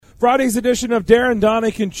Friday's edition of Darren,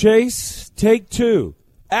 Donick, and Chase. Take two.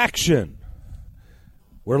 Action.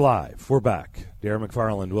 We're live. We're back. Darren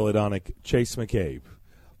McFarland, Willie Donick, Chase McCabe.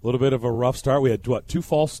 A little bit of a rough start. We had, 2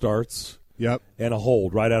 false starts? Yep. And a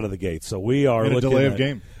hold right out of the gate. So we are and a looking delay at, of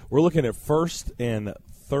game. We're looking at first and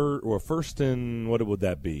third, or first and what would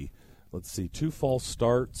that be? Let's see, 2 false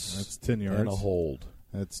starts. That's 10 yards. And a hold.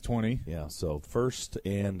 That's 20. Yeah, so first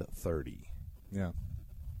and 30. Yeah.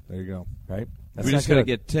 There you go. Right? We just got to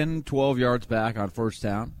get 10, 12 yards back on first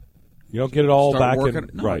down. You don't get it all Start back. working.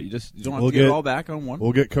 No, right. you don't have to get it all back on one.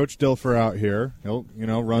 We'll get Coach Dilfer out here. He'll,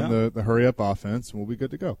 run the hurry-up offense, and we'll be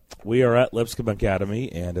good to go. We are at Lipscomb Academy,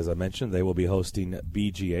 and as I mentioned, they will be hosting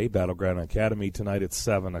BGA, Battleground Academy, tonight at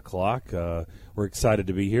 7 o'clock. We're excited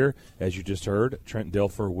to be here. As you just heard, Trent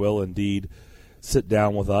Dilfer will indeed sit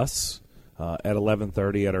down with us at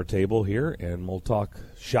 11:30 at our table here, and we'll talk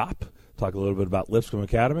shop, talk a little bit about Lipscomb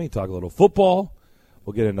Academy, talk a little football.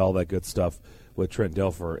 We'll get into all that good stuff with Trent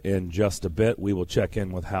Dilfer in just a bit. We will check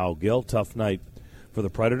in with Hal Gill. Tough night for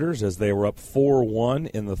the Predators as they were up 4-1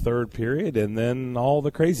 in the third period, and then all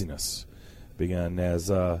the craziness began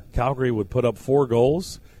as Calgary would put up 4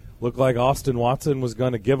 goals. Looked like Austin Watson was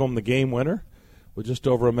going to give them the game winner with just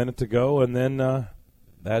over a minute to go, and then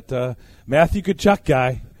that Matthew Tkachuk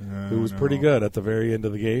guy who was pretty good at the very end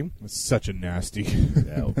of the game. It's such a nasty.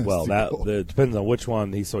 Yeah, well, that depends on which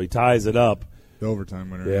one. He ties it up. The overtime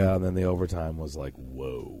winner. Yeah, and then the overtime was like,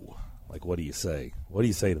 whoa. Like, what do you say? What do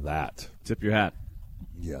you say to that? Tip your hat.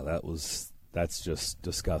 Yeah, that's just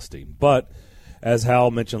disgusting. But as Hal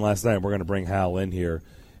mentioned last night, we're going to bring Hal in here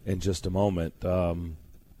in just a moment. 10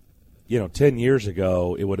 years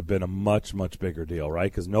ago, it would have been a much, much bigger deal,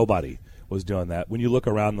 right? Because nobody was doing that. When you look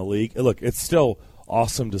around the league, look, it's still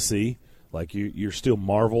awesome to see. Like, you're still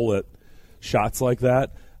marvel at shots like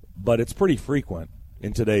that, but it's pretty frequent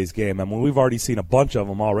in today's game. I mean, we've already seen a bunch of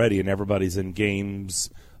them already, and everybody's in games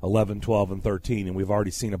 11, 12, and 13, and we've already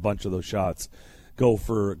seen a bunch of those shots go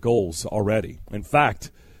for goals already. In fact,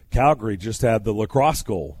 Calgary just had the lacrosse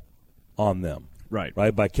goal on them, right,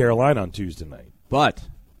 by Carolina on Tuesday night. But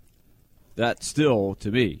that still, to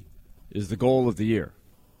me, is the goal of the year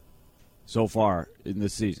so far in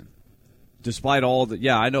this season. Despite all the,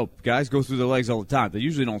 I know guys go through their legs all the time. They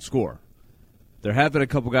usually don't score. There have been a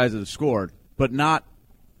couple guys that have scored, but not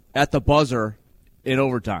at the buzzer in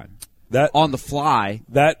overtime. That on the fly,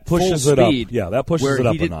 that pushes full it speed, up. Yeah, that pushes it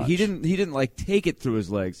up a notch. He didn't like take it through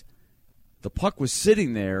his legs. The puck was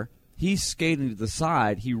sitting there. He's skating to the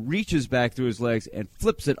side. He reaches back through his legs and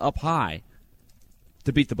flips it up high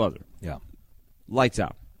to beat the buzzer. Yeah, lights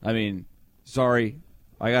out. I mean, sorry,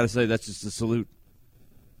 I got to say that's just a salute.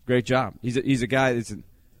 Great job. He's a guy that's an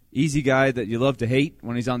easy guy that you love to hate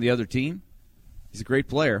when he's on the other team. He's a great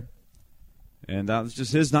player. And that was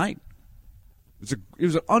just his night. It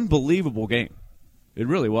was an unbelievable game. It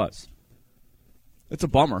really was. It's a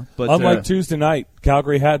bummer. But unlike Tuesday night,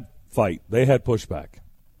 Calgary had fight. They had pushback.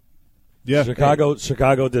 Yeah,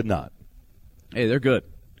 Chicago did not. Hey, they're good.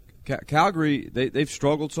 Calgary, they've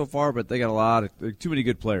struggled so far, but they got too many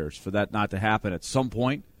good players for that not to happen at some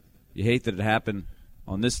point. You hate that it happened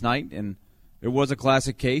on this night, and it was a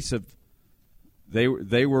classic case of they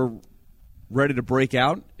were ready to break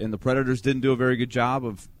out, and the Predators didn't do a very good job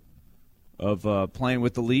of playing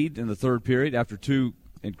with the lead in the third period after 2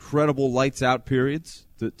 incredible lights-out periods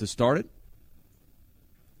to start it.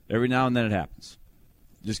 Every now and then it happens.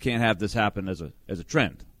 You just can't have this happen as a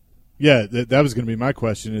trend. Yeah, that was going to be my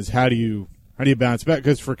question: is how do you bounce back?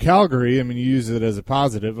 Because for Calgary, I mean, you use it as a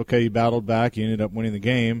positive. Okay, you battled back, you ended up winning the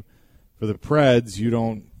game. For the Preds, you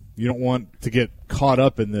don't want to get caught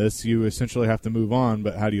up in this. You essentially have to move on.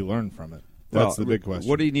 But how do you learn from it? That's the big question.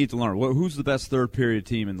 What do you need to learn? Who's the best third-period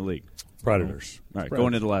team in the league? Predators. All right,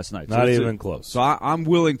 going into last night. Not even close. So I'm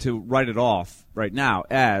willing to write it off right now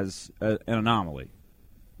as an anomaly.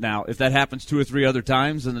 Now, if that happens 2 or 3 other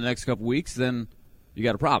times in the next couple weeks, then you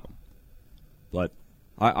got a problem. But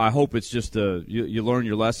I hope it's just you learn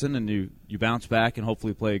your lesson and you bounce back and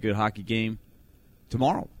hopefully play a good hockey game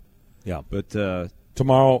tomorrow. Yeah. But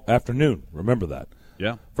tomorrow afternoon, remember that.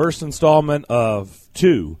 Yeah. First installment of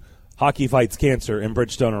 2 Hockey Fights Cancer in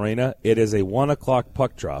Bridgestone Arena. It is a 1 o'clock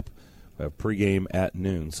puck drop. We have pregame at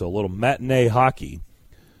noon. So a little matinee hockey.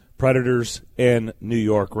 Predators and New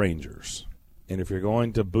York Rangers. And if you're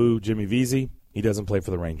going to boo Jimmy Vesey, he doesn't play for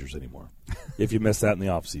the Rangers anymore. If you missed that in the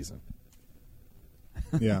offseason.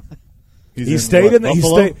 Yeah. He stayed in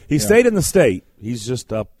the state. He's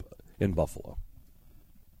just up in Buffalo.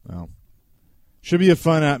 Well, should be a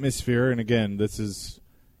fun atmosphere. And again, this is,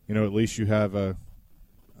 at least you have a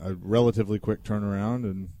relatively quick turnaround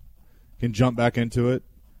and can jump back into it.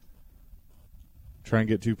 try and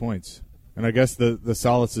get 2 points. And I guess the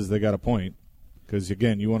solace is they got a point because,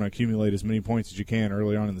 again, you want to accumulate as many points as you can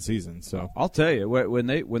early on in the season. So I'll tell you, when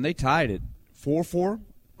they tied it 4-4,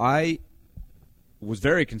 I was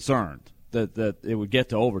very concerned that it would get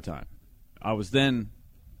to overtime. I was then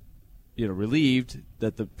relieved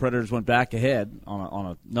that the Predators went back ahead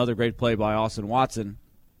on another great play by Austin Watson.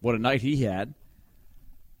 What a night he had!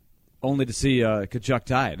 Only to see Tkachuk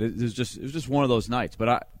tie it. It was just one of those nights.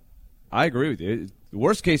 But I agree with you. The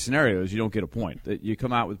worst case scenario is you don't get a point. That you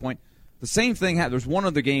come out with a point. The same thing happened. There's one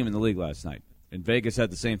other game in the league last night, and Vegas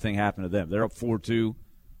had the same thing happen to them. They're up 4-2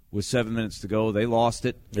 with 7 minutes to go. They lost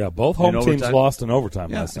it. Yeah, both home teams lost in overtime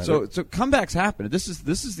last night. So comebacks happen. This is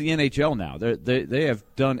the NHL now. They have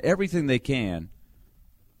done everything they can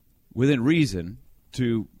within reason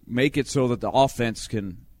to make it so that the offense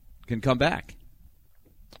can come back.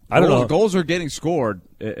 I don't know. Goals are getting scored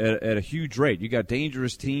at a huge rate. You got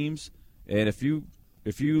dangerous teams, and if you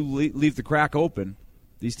leave the crack open,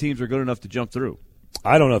 these teams are good enough to jump through.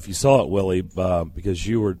 I don't know if you saw it, Willie, because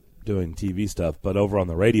you were doing TV stuff, but over on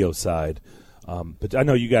the radio side. But I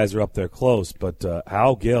know you guys are up there close. But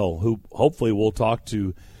Hal Gill, who hopefully we'll talk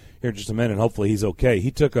to here in just a minute, hopefully he's okay.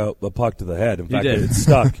 He took a puck to the head. In fact, it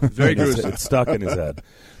stuck. Very gruesome. It stuck in his head.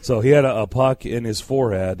 So he had a puck in his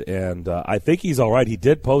forehead, and I think he's all right. He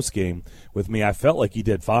did post game with me. I felt like he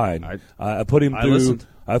did fine. I put him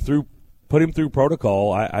through. Put him through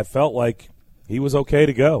protocol. I felt like he was okay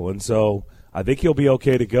to go, and so I think he'll be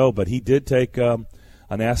okay to go. But he did take a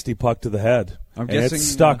nasty puck to the head, and it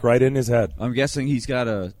stuck right in his head. I'm guessing he's got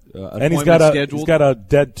and he's got a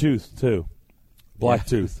dead tooth too, black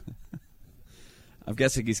tooth. I'm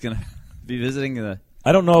guessing he's going to be visiting the.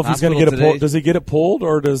 I don't know if he's going to get it pulled. Does he get it pulled,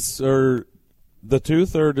 or the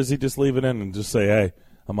tooth, or does he just leave it in and just say, "Hey,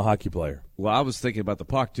 I'm a hockey player"? Well, I was thinking about the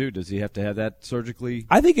puck too. Does he have to have that surgically?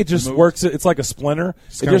 I think it just removed? works. It's like a splinter.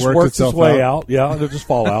 It just works works its way out. out. Yeah, it'll just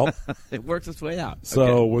fall out. It works its way out.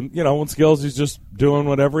 So when Skills is just doing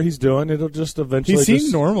whatever he's doing, it'll just eventually. He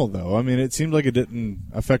seemed normal though. I mean, it seemed like it didn't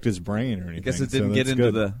affect his brain or anything. I guess it didn't get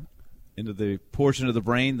into the portion of the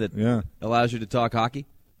brain that allows you to talk hockey.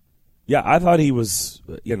 Yeah, I thought he was.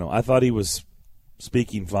 I thought he was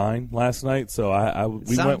speaking fine last night. So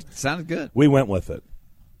sounded good. We went with it.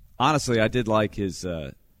 Honestly, I did like his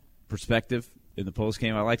perspective in the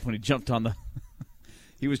postgame. I liked when he jumped on the.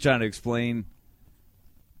 He was trying to explain.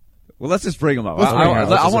 Well, let's just bring him up.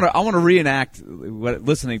 I want to reenact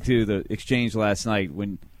listening to the exchange last night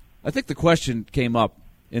when I think the question came up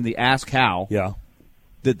in the Ask How. Yeah.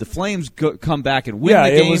 Did the Flames come back and win the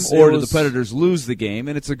game, or did the Predators lose the game?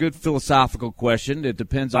 And it's a good philosophical question. It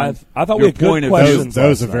depends on I thought your we had point good of view. questions. That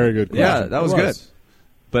was a very good question. Yeah, that was good.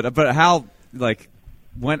 But Hal,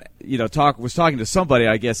 when was talking to somebody,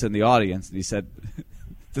 I guess, in the audience, and he said,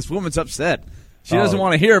 "This woman's upset. She doesn't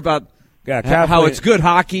want to hear about how it's good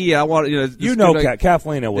hockey. I want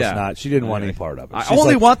Kathleen was not. She didn't want any part of it. I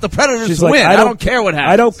only want the Predators to win. I don't care what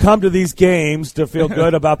happens. I don't come to these games to feel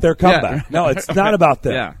good about their comeback. No, it's not about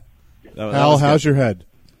that. Yeah. Hal, how's your head?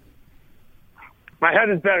 My head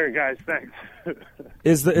is better, guys. Thanks.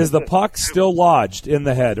 Is the puck still lodged in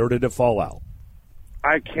the head, or did it fall out?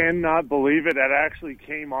 I cannot believe it. It actually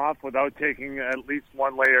came off without taking at least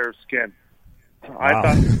one layer of skin. I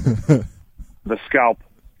thought the scalp.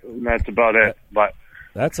 That's about it. But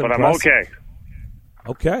impressive. I'm okay.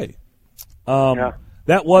 Okay.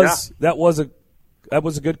 That was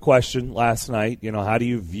a good question last night. How do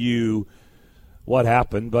you view what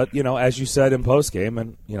happened? But as you said in postgame,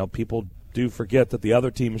 and people do forget that the other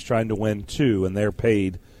team is trying to win too, and they're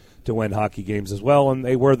paid to win hockey games as well. And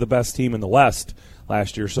they were the best team in the West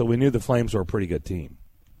last year, so we knew the Flames were a pretty good team.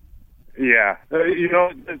 Yeah,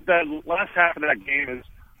 that last half of that game is.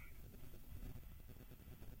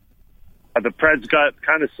 The Preds got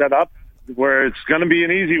kind of set up where it's going to be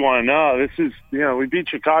an easy one. No, this is, we beat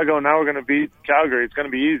Chicago, now we're going to beat Calgary. It's going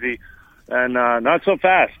to be easy. And not so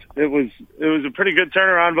fast. It was a pretty good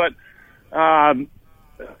turnaround, but,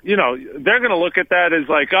 they're going to look at that as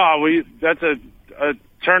like, that's a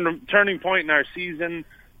turning point in our season.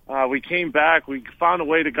 We came back. We found a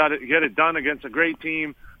way to get it done against a great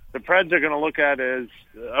team. The Preds are going to look at it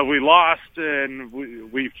as we lost and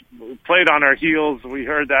we played on our heels. We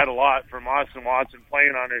heard that a lot from Austin Watson,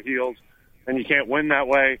 playing on our heels, and you can't win that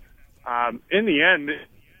way. In the end, no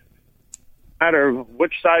matter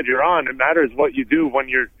which side you're on, it matters what you do when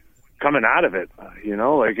you're coming out of it.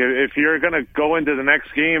 If you're going to go into the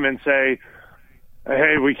next game and say,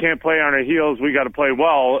 hey, we can't play on our heels, we got to play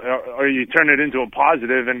well, or you turn it into a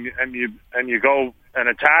positive and you go and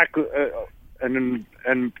attack and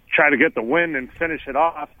try to get the win and finish it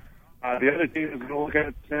off, the other team is going to look at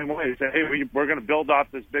it the same way and say, hey, we're going to build off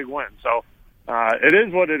this big win. So it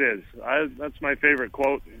is what it is. That's my favorite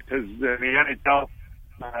quote, because in the NHL,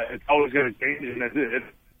 it's always going to change. And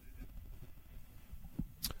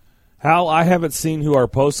Hal, I haven't seen who our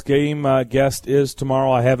post-game guest is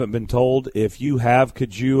tomorrow. I haven't been told. If you have,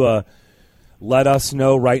 could you let us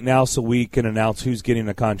know right now so we can announce who's getting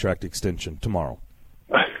a contract extension tomorrow?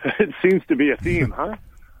 It seems to be a theme, huh?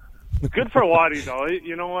 Good for Waddy, though.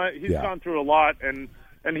 You know what? He's gone through a lot, and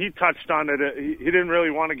he touched on it. He didn't really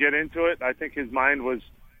want to get into it. I think his mind was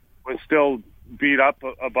still beat up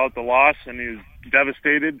about the loss, and he was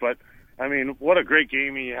devastated. But, I mean, what a great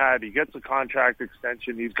game he had. He gets a contract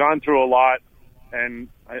extension. He's gone through a lot, and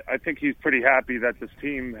I think he's pretty happy that this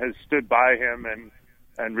team has stood by him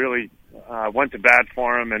and really went to bat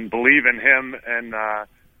for him and believe in him. And,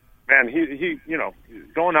 man, he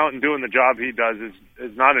going out and doing the job he does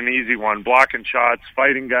is not an easy one. Blocking shots,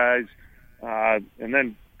 fighting guys, and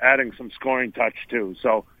then adding some scoring touch too.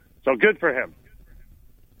 So good for him.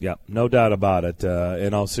 Yeah, no doubt about it.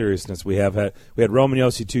 In all seriousness, we had Roman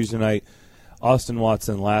Josi Tuesday night, Austin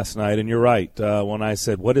Watson last night, and you're right. When I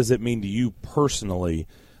said, what does it mean to you personally,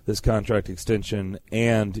 this contract extension,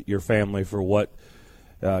 and your family for what?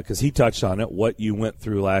 Because he touched on it, what you went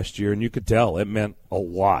through last year, and you could tell it meant a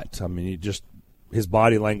lot. I mean, his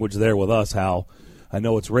body language there with us, Hal. I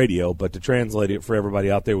know it's radio, but to translate it for everybody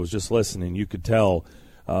out there was just listening. You could tell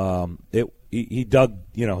he dug.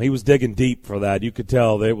 He was digging deep for that. You could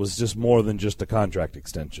tell that it was just more than just a contract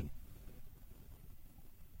extension.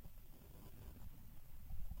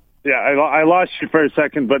 Yeah, I lost you for a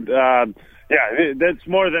second, but. Yeah, that's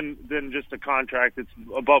more than just a contract. It's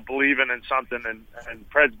about believing in something, and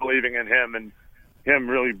Preds believing in him, and him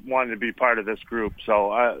really wanting to be part of this group.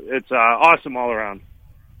 So it's awesome all around.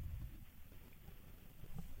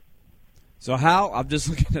 So Hal, I'm just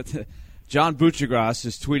looking at John Buccigross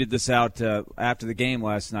just tweeted this out after the game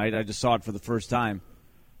last night. I just saw it for the first time.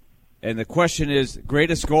 And the question is,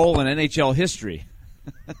 greatest goal in NHL history.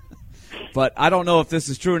 But I don't know if this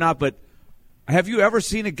is true or not, but have you ever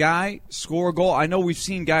seen a guy score a goal? I know we've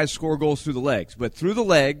seen guys score goals through the legs, but through the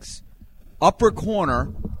legs, upper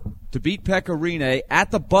corner to beat Pekka Rinne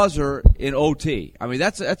at the buzzer in OT. I mean,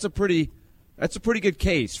 that's a pretty good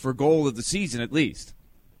case for goal of the season at least.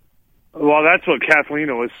 Well, that's what Kathleen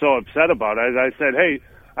was so upset about. As I said, hey,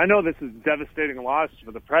 I know this is a devastating loss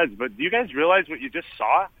for the Preds, but do you guys realize what you just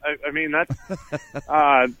saw? I mean, that's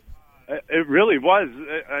it really was.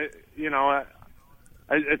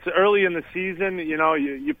 It's early in the season.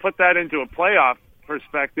 You put that into a playoff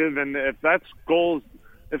perspective, and if goals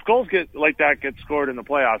get scored in the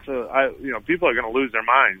playoffs, people are going to lose their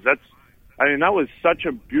minds. That was such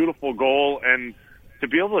a beautiful goal, and to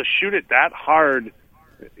be able to shoot it that hard,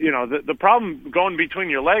 the problem going between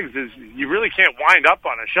your legs is you really can't wind up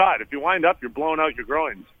on a shot. If you wind up, you're blowing out your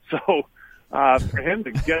groins. So for him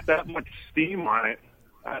to get that much steam on it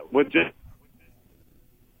would just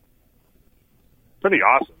pretty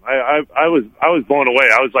awesome. I was blown away.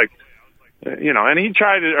 I was like, and he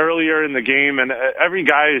tried it earlier in the game, and every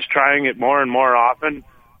guy is trying it more and more often,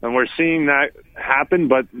 and we're seeing that happen.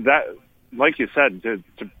 But that, like you said,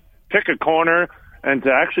 to pick a corner and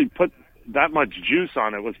to actually put that much juice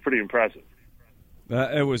on it was pretty impressive.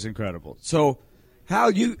 It was incredible. So,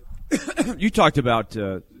 Hal, you talked about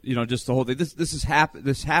just the whole thing. This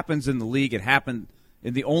happens in the league. It happened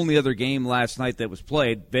in the only other game last night that was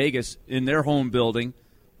played. Vegas, in their home building,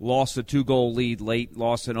 lost a 2-goal lead late,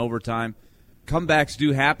 lost in overtime. Comebacks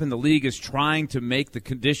do happen. The league is trying to make the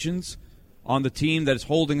conditions on the team that is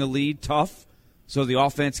holding a lead tough so the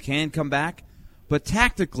offense can come back. But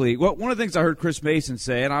tactically, one of the things I heard Chris Mason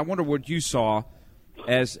say, and I wonder what you saw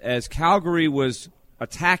as Calgary was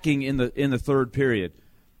attacking in the third period.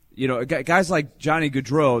 Guys like Johnny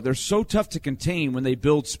Gaudreau, they're so tough to contain when they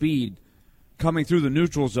build speed coming through the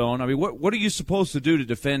neutral zone. I mean, what are you supposed to do to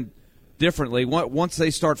defend differently once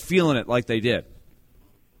they start feeling it like they did?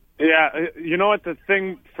 Yeah, you know what the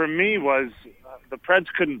thing for me was, the Preds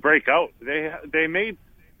couldn't break out. They made,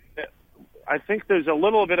 I think there's a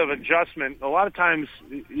little bit of adjustment. A lot of times,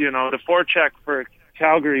 the forecheck for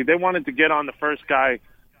Calgary, they wanted to get on the first guy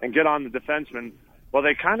and get on the defenseman. Well,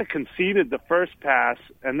 they kind of conceded the first pass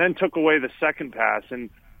and then took away the second pass,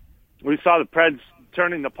 and we saw the Preds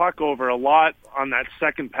turning the puck over a lot on that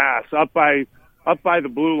second pass, up by the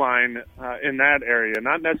blue line in that area.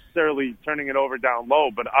 Not necessarily turning it over down low,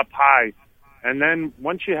 but up high. And then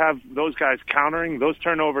once you have those guys countering, those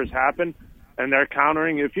turnovers happen, and they're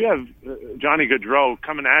countering. If you have Johnny Gaudreau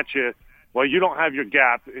coming at you, well, you don't have your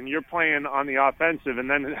gap, and you're playing on the offensive and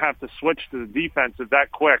then have to switch to the defensive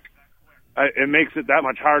that quick. it makes it that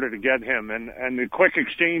much harder to get him. And the quick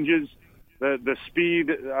exchanges, the speed,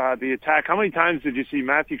 the attack. How many times did you see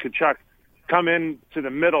Matthew Tkachuk come in to the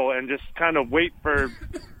middle and just kind of wait for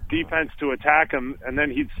defense to attack him, and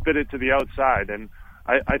then he'd spit it to the outside? And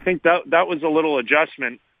I think that was a little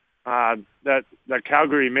adjustment that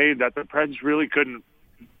Calgary made that the Preds really couldn't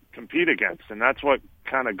compete against, and that's what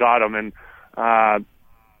kind of got them. And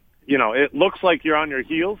it looks like you're on your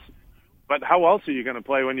heels, but how else are you going to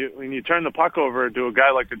play when you turn the puck over to a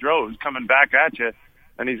guy like Gaudreau who's coming back at you,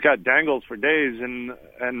 and he's got dangles for days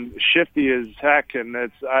and shifty as heck, and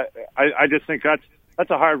I just think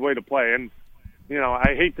that's a hard way to play. And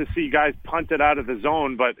I hate to see guys punt it out of the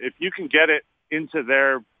zone, but if you can get it into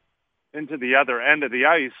the other end of the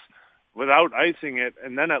ice without icing it,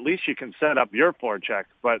 and then at least you can set up your forecheck.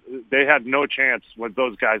 But they had no chance with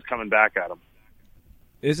those guys coming back at them.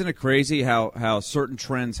 Isn't it crazy how certain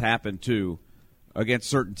trends happen, too, against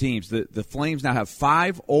certain teams? The Flames now have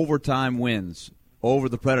 5 overtime wins over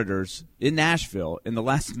the Predators in Nashville in the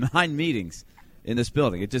last 9 meetings in this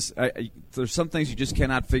building. It just there's some things you just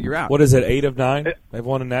cannot figure out. What is it, 8 of 9? They've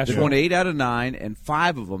won in Nashville? They've won 8 out of 9, and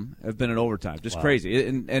 5 of them have been in overtime. Just crazy.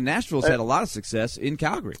 And Nashville's had a lot of success in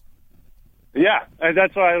Calgary. Yeah, and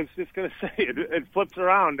that's why I was just going to say it flips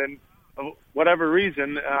around, and whatever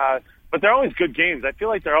reason, but they're always good games. I feel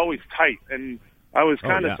like they're always tight, and I was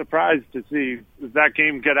kind of surprised to see that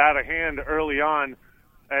game get out of hand early on.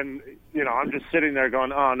 And I'm just sitting there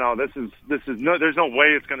going, "Oh no, this is no. There's no way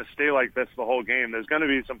it's going to stay like this the whole game. There's going to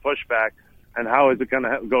be some pushback, and how is it going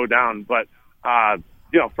to go down?" But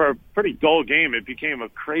for a pretty dull game, it became a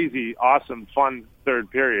crazy, awesome, fun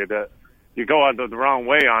third period. You go out the wrong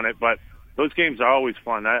way on it, but those games are always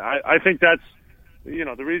fun. I think that's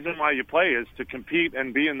the reason why you play is to compete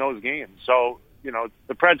and be in those games. So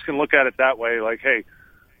the Preds can look at it that way, like, hey,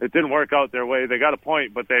 it didn't work out their way. They got a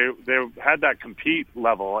point, but they had that compete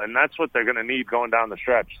level, and that's what they're going to need going down the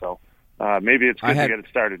stretch. So maybe it's good to get it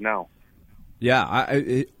started now.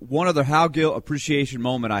 Yeah, one other Hal Gill appreciation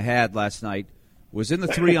moment I had last night was in the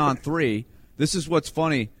 3-on-3. This is what's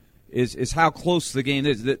funny is how close the game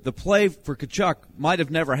is. The play for Tkachuk might have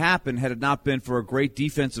never happened had it not been for a great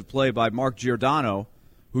defensive play by Mark Giordano,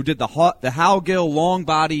 who did the Hal Gill long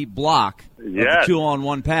body block of the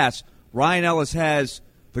 2-on-1 pass. Ryan Ellis has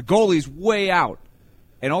the goalie's way out,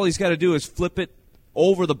 and all he's got to do is flip it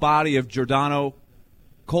over the body of Giordano.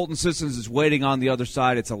 Colton Sissons is waiting on the other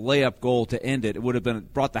side. It's a layup goal to end it. It would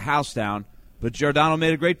have brought the house down, but Giordano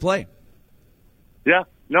made a great play. Yeah,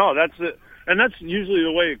 no, that's it. And that's usually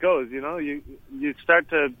the way it goes. You start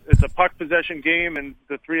it's a puck possession game and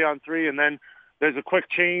the 3-on-3, and then there's a quick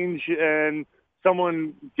change and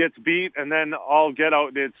someone gets beat, and then all get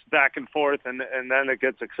out. It's back and forth, and then it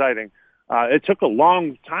gets exciting. It took a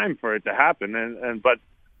long time for it to happen, but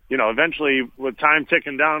eventually with time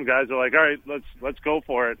ticking down, guys are like, all right, let's go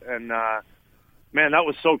for it. And man, that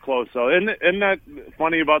was so close. So isn't that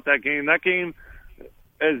funny about that game? That game,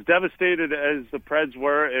 as devastated as the Preds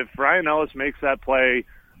were, if Ryan Ellis makes that play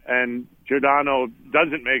and Giordano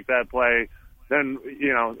doesn't make that play, then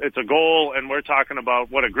it's a goal, and we're talking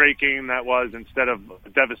about what a great game that was instead of a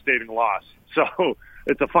devastating loss. So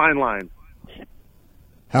it's a fine line.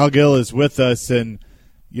 Hal Gill is with us, and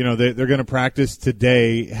they're going to practice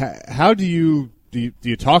today. How do you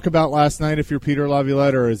talk about last night if you're Peter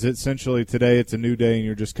Laviolette, or is it essentially today it's a new day and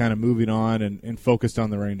you're just kind of moving on and focused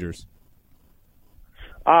on the Rangers?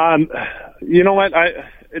 You know what?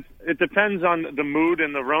 It depends on the mood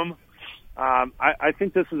in the room. I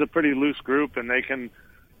think this is a pretty loose group, and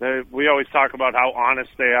we always talk about how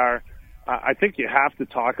honest they are. I think you have to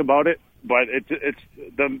talk about it, but it's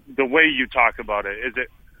the way you talk about it. Is it?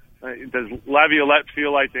 Does Laviolette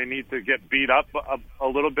feel like they need to get beat up a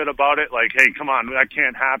little bit about it? Like, hey, come on, that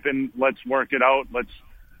can't happen. Let's work it out.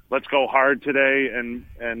 Let's go hard today and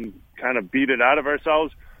kind of beat it out of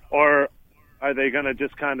ourselves. Or are they going to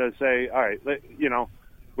just kind of say, all right,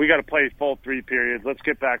 we got to play full 3 periods. Let's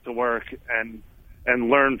get back to work and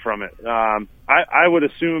learn from it. I would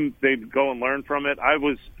assume they'd go and learn from it. I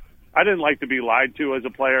didn't like to be lied to as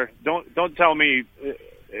a player. Don't tell me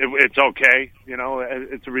it's okay.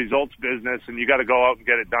 It's a results business, and you got to go out and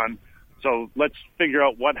get it done. So let's figure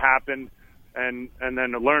out what happened and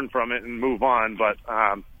then learn from it and move on. But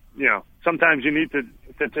sometimes you need to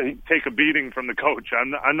take a beating from the coach.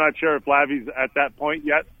 I'm not sure if Lavi's at that point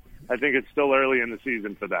yet. I think it's still early in the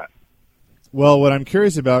season for that. Well, what I'm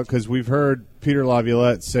curious about, because we've heard Peter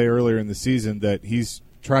Laviolette say earlier in the season that he's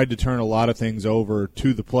tried to turn a lot of things over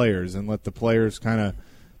to the players and let the players kind of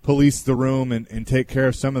police the room and take care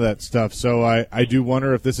of some of that stuff. So I do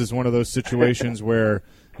wonder if this is one of those situations where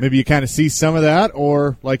maybe you kind of see some of that,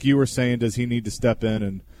 or like you were saying, does he need to step in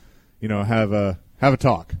and have a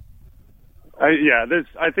talk?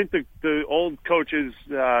 I think the old coaches,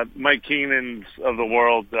 Mike Keenan's of the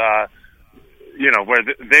world, where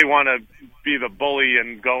they want to be the bully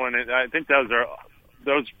and go in. I think those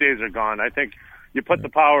days are gone. I think you put the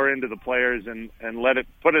power into the players and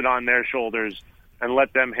put it on their shoulders and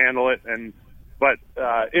let them handle it. But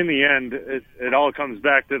in the end, it all comes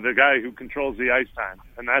back to the guy who controls the ice time,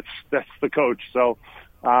 and that's the coach. So.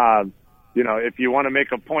 If you want to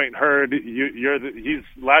make a point heard,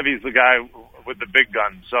 Lavi's the guy with the big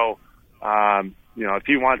gun. So, if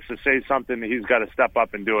he wants to say something, he's got to step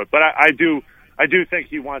up and do it. But I do think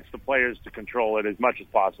he wants the players to control it as much as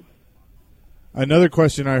possible. Another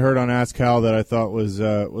question I heard on Ask Cal that I thought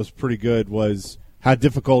was pretty good was how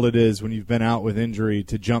difficult it is when you've been out with injury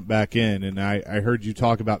to jump back in. And I heard you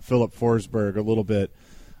talk about Philip Forsberg a little bit,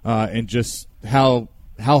 and just how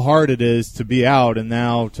hard it is to be out and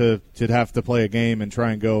now to have to play a game and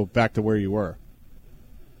try and go back to where you were.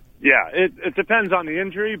 Yeah, it depends on the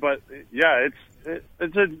injury, but yeah,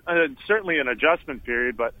 it's certainly an adjustment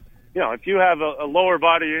period. But if you have a lower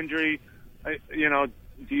body injury,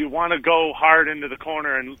 do you want to go hard into the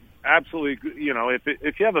corner? And absolutely,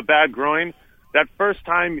 if you have a bad groin, that first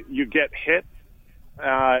time you get hit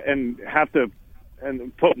and have to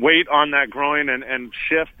put weight on that groin and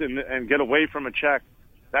shift and get away from a check.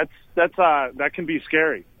 That can be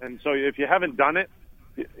scary. And so if you haven't done it,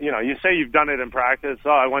 you say you've done it in practice. Oh,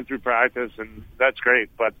 I went through practice, and that's great.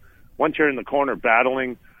 But once you're in the corner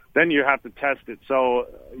battling, then you have to test it. So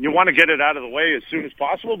you want to get it out of the way as soon as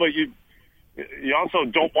possible, but you also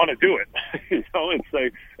don't want to do it.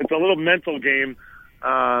 It's a little mental game.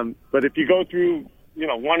 But if you go through,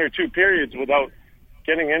 one or two periods without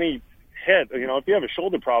getting any hit, if you have a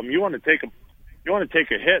shoulder problem, you want to take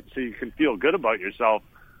a hit so you can feel good about yourself.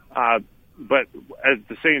 But at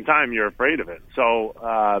the same time, you're afraid of it.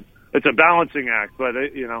 So it's a balancing act. But,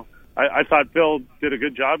 I thought Phil did a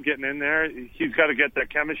good job getting in there. He's got to get that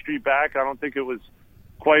chemistry back. I don't think it was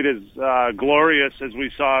quite as glorious as we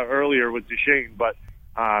saw earlier with Duchesne. But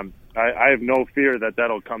I have no fear that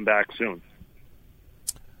that'll come back soon.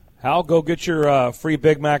 Hal, go get your free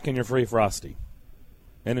Big Mac and your free Frosty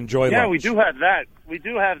and enjoy lunch. Yeah, we do have that. We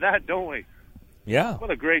do have that, don't we? Yeah.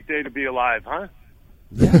 What a great day to be alive, huh?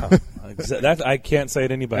 Yeah, I can't say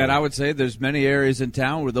it any better. And I would say there's many areas in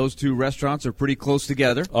town where those two restaurants are pretty close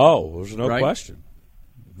together. Oh, there's no right? question.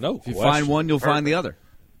 No If you find one, you'll find the other.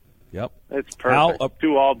 Yep. It's perfect. Hal,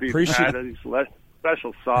 2 all-beef patties,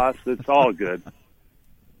 special sauce. It's all good.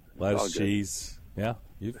 Lettuce, cheese. Yeah,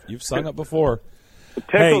 you've sung it before. The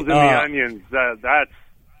pickles and the onions, that's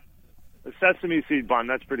the sesame seed bun.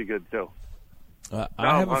 That's pretty good, too.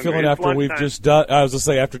 I have a feeling after we've just done, I was going to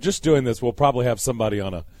say, after just doing this, we'll probably have somebody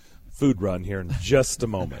on a food run here in just a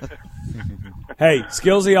moment. Hey,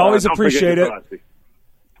 Skillsy, always appreciate it.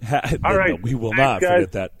 All right. No, we will Thanks, not guys.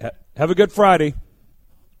 forget that. Have a good Friday.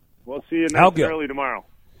 We'll see you nice early tomorrow.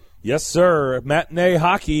 Yes, sir. Matinee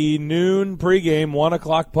hockey, noon pregame, 1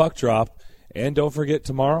 o'clock puck drop. And don't forget,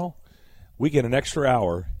 tomorrow, we get an extra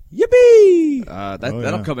hour. Yippee!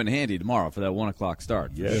 That'll come in handy tomorrow for that 1 o'clock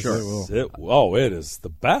start. Yes, sure. It is the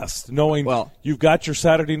best. Knowing you've got your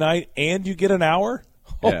Saturday night and you get an hour.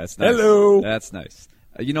 Yeah, it's nice. Hello. That's nice.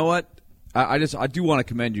 You know what? I do want to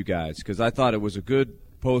commend you guys because I thought it was a good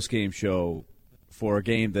post-game show for a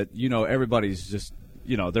game that, everybody's just,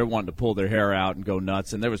 they're wanting to pull their hair out and go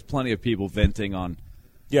nuts. And there was plenty of people venting on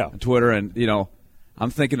Twitter. And, I'm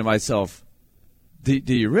thinking to myself,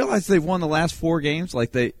 do you realize they've won the last 4 games?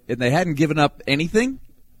 They hadn't given up anything.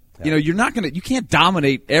 Yeah. You can't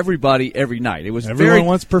dominate everybody every night. Everyone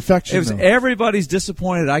wants perfection. Everybody's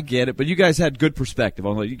disappointed. I get it, but you guys had good perspective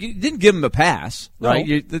on it. You didn't give them a pass, right?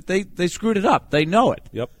 No. They screwed it up. They know it.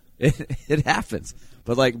 Yep, it happens.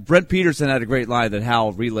 But Brent Peterson had a great line that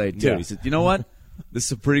Hal relayed too. Yeah. He said, "You know what? This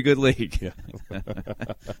is a pretty good league. Yeah.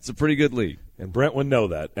 It's a pretty good league." And Brent would know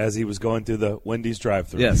that as he was going through the Wendy's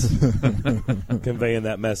drive-thru. Yes. Conveying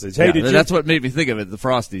that message. Hey, that's what made me think of it, the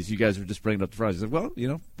Frosties. You guys were just bringing up the Frosties.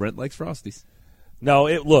 Well, Brent likes Frosties. No,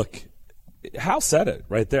 look, Hal said it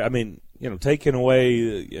right there. I mean, taking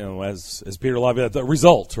away, as Peter Laviolette, the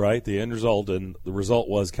result, right? The end result, and the result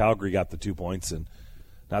was Calgary got the 2 points and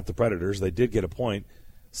not the Predators. They did get a point.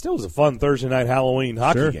 Still was a fun Thursday night Halloween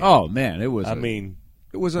hockey game. Oh, man, it was.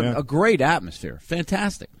 It was a great atmosphere.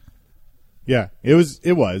 Fantastic. Yeah, it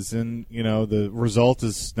was, and the result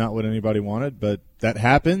is not what anybody wanted, but that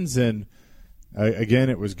happens. And again,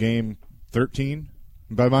 it was game 13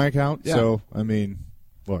 by my account. Yeah. So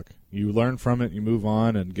look, you learn from it, you move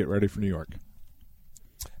on, and get ready for New York.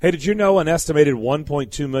 Hey, did you know an estimated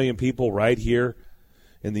 1.2 million people right here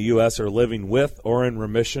in the U.S. are living with or in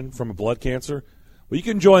remission from a blood cancer? Well, you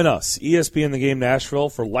can join us, ESPN The Game Nashville,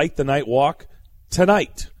 for Light the Night Walk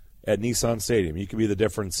tonight at Nissan Stadium. You can be the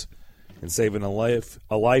difference in saving a life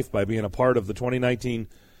by being a part of the 2019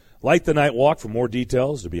 Light the Night Walk. For more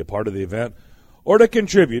details, to be a part of the event, or to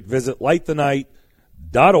contribute, visit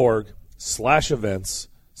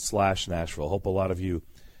lightthenight.org/events/Nashville. Hope a lot of you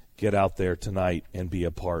get out there tonight and be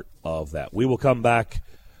a part of that. We will come back.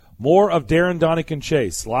 More of Darren, Donick, and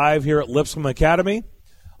Chase live here at Lipscomb Academy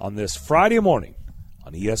on this Friday morning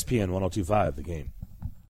on ESPN 102.5 The Game.